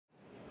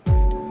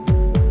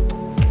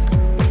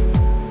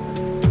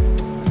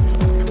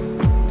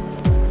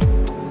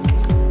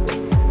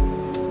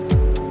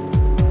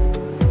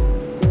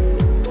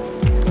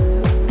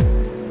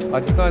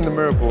designed the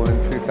mirror ball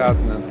in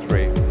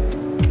 2003.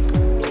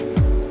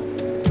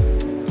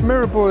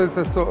 Mirror ball is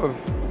a sort of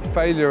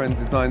failure in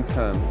design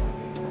terms.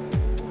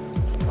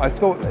 I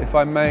thought that if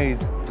I made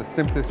the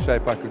simplest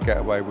shape I could get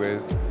away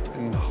with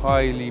in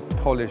highly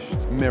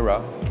polished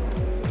mirror,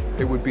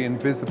 it would be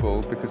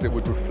invisible because it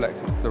would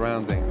reflect its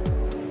surroundings.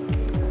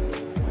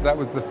 That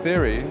was the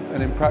theory,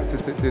 and in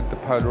practice it did the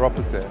polar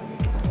opposite.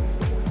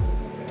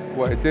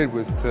 What it did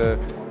was to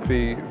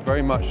be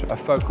very much a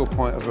focal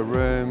point of a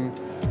room,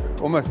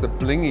 almost a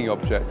blingy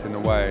object in a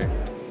way,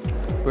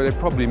 but it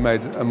probably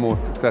made a more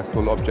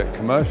successful object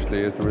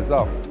commercially as a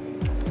result.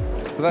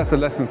 So that's a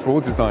lesson for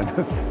all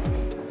designers.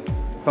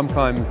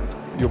 Sometimes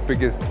your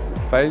biggest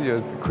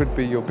failures could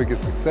be your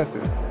biggest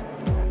successes.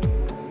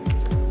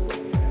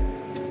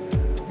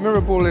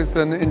 Mirror ball is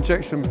an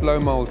injection blow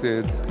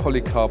molded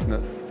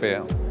polycarbonate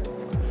sphere,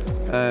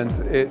 and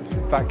it's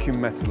vacuum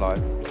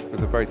metallized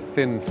with a very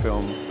thin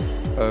film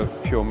of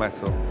pure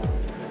metal.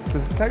 So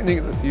it's a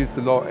technique that's used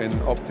a lot in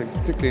optics,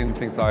 particularly in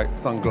things like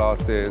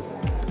sunglasses,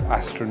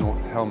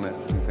 astronauts'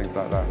 helmets and things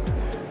like that.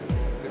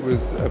 It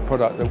was a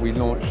product that we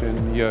launched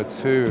in year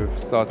 2 of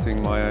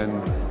starting my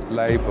own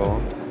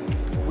label.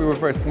 We were a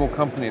very small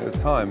company at the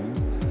time,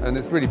 and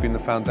it's really been the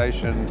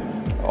foundation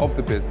of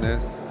the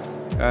business,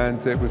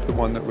 and it was the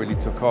one that really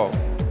took off.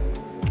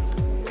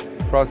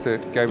 For us,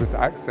 it gave us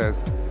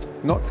access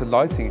not to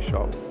lighting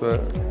shops,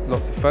 but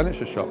lots of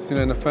furniture shops. You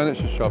know, in a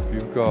furniture shop,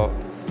 you've got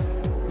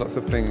lots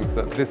of things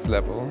at this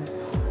level,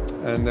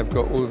 and they've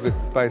got all of this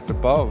space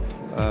above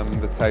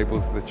the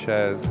tables, the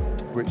chairs,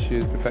 which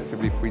is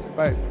effectively free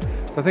space.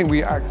 So I think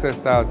we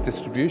accessed our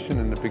distribution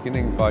in the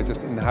beginning by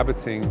just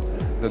inhabiting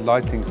the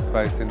lighting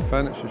space in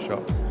furniture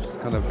shops, which is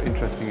kind of an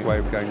interesting way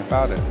of going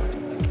about it.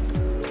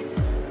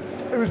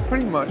 It was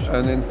pretty much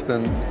an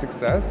instant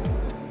success.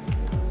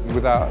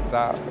 Without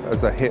that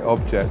as a hit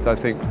object, I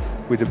think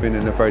we'd have been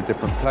in a very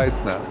different place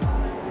now.